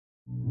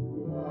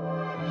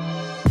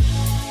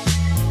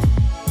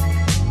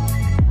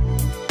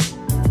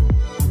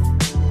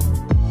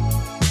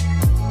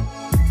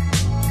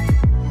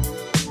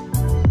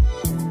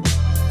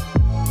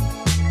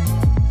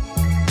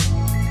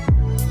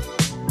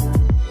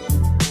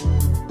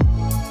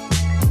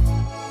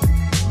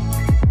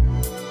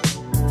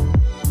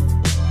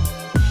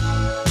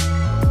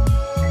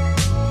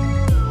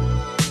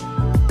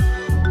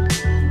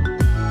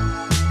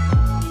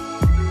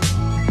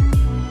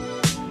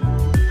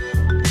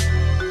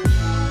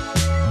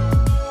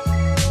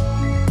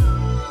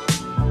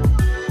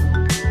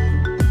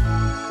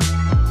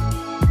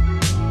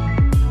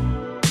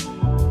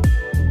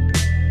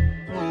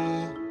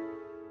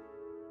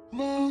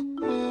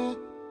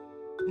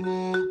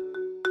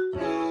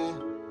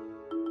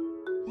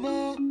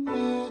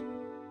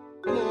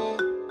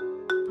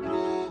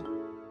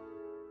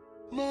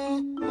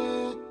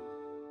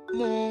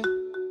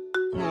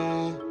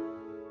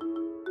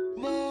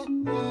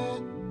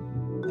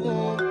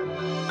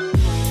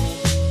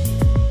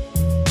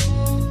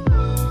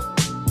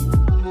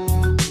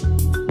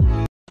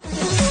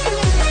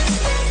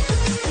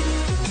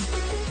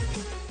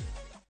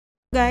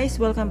guys,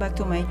 welcome back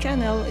to my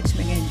channel. It's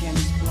me again,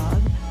 Jenny's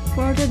Vlog.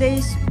 For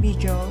today's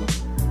video,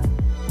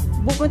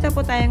 pupunta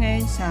po tayo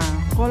ngayon sa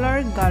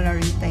Color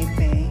Gallery,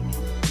 Taipei.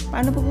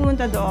 Paano po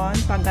pumunta doon?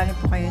 Pag galing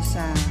po kayo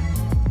sa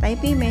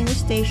Taipei Main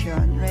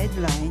Station, Red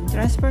Line,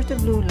 transfer to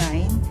Blue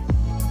Line,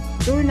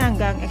 through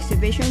hanggang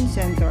Exhibition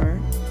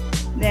Center.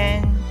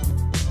 Then,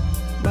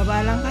 baba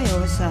lang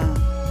kayo sa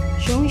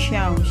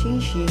Shengxiao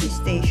Xinxi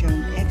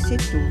Station, Exit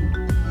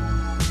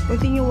 2.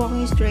 Continue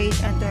walking straight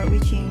until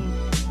reaching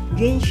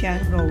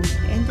Jinshan Road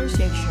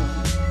intersection.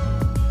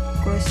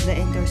 Cross the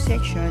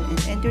intersection and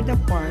enter the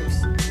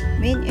park's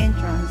main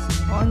entrance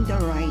on the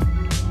right.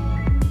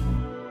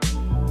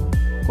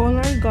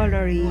 Color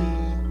Gallery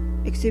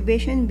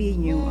exhibition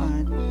venue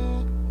at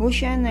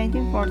Hoshan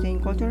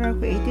 1914 Cultural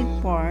Creative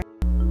Park.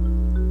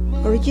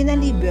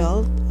 Originally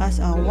built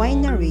as a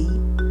winery,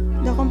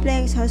 the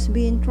complex has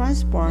been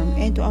transformed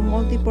into a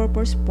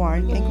multi-purpose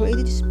park and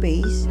creative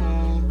space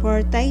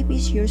for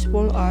Taipei's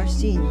useful art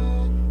scene.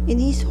 In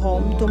his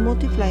home to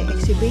multiply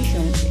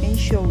exhibitions and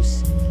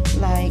shows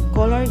like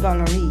Color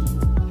Gallery.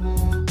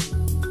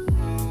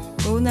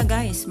 Go na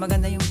guys,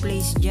 maganda yung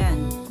place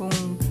dyan. Kung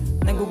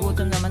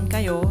nagugutom naman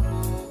kayo,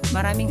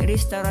 maraming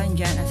restaurant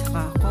dyan at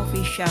saka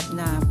coffee shop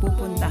na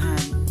pupuntahan.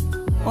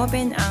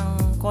 Open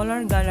ang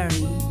Color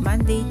Gallery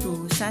Monday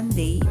to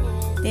Sunday,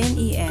 10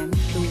 AM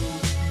to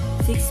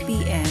 6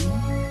 PM.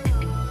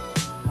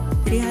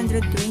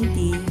 320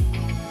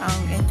 ang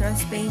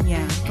entrance fee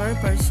niya per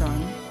person.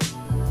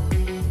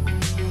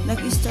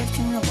 Nag-start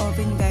siyang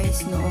nag-open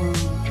guys noong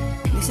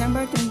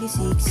December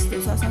 26,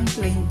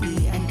 2020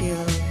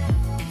 until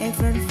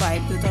April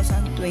 5,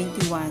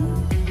 2021.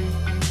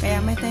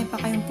 Kaya may time pa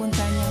kayong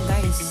puntahan niya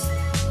guys.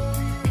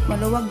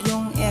 Maluwag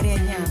yung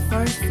area niya,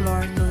 first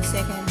floor to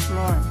second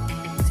floor.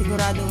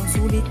 Siguradong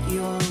sulit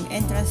yung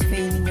entrance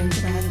fee ninyong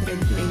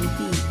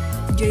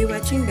 320. Enjoy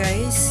watching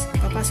guys.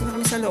 Papasok na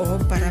kami sa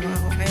loob para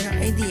makakuha kayo ng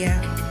idea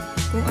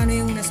kung ano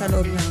yung nasa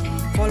loob ng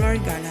Color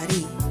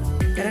Gallery.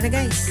 Tara na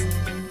guys!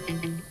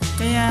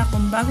 Kaya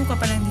kung bago ka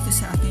pa lang dito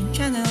sa ating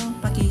channel,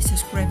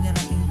 paki-subscribe na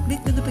lang and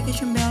click the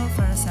notification bell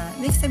para sa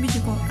next na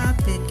video kong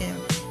update kayo.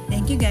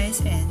 Thank you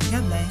guys and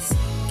God bless.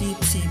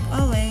 Keep safe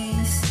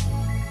always!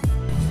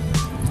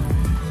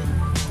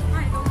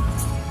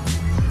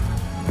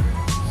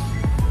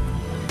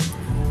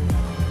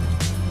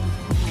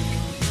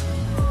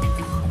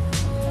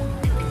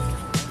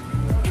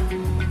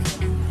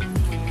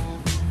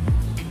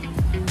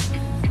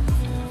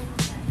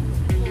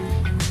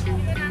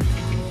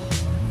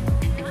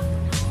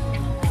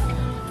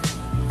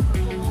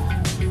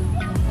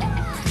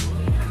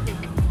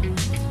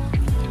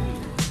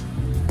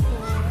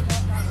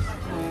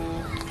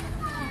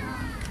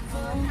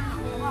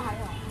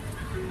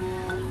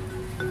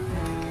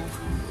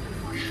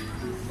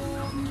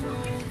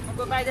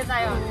 Magbabayad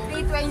tayo.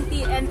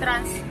 320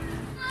 entrance.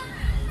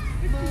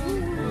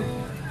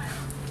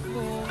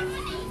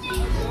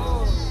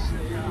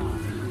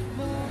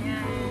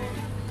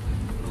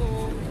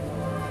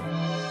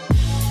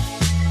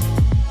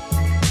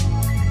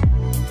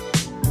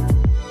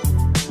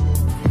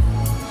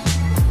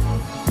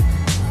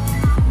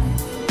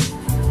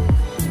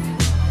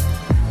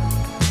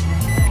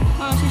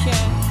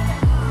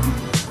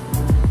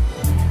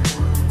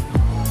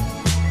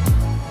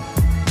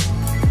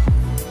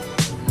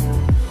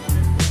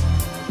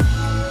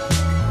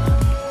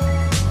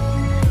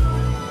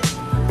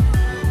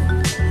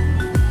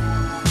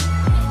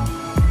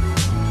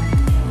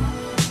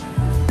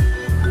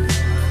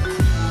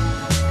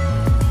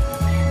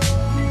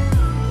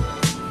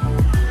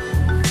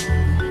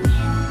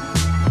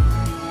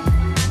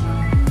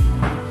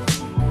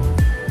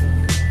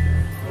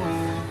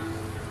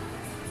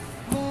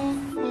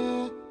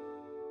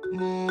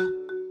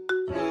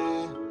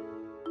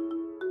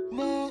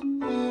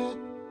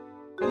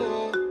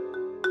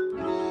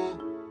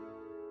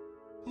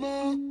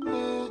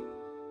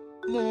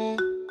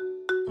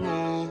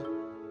 No.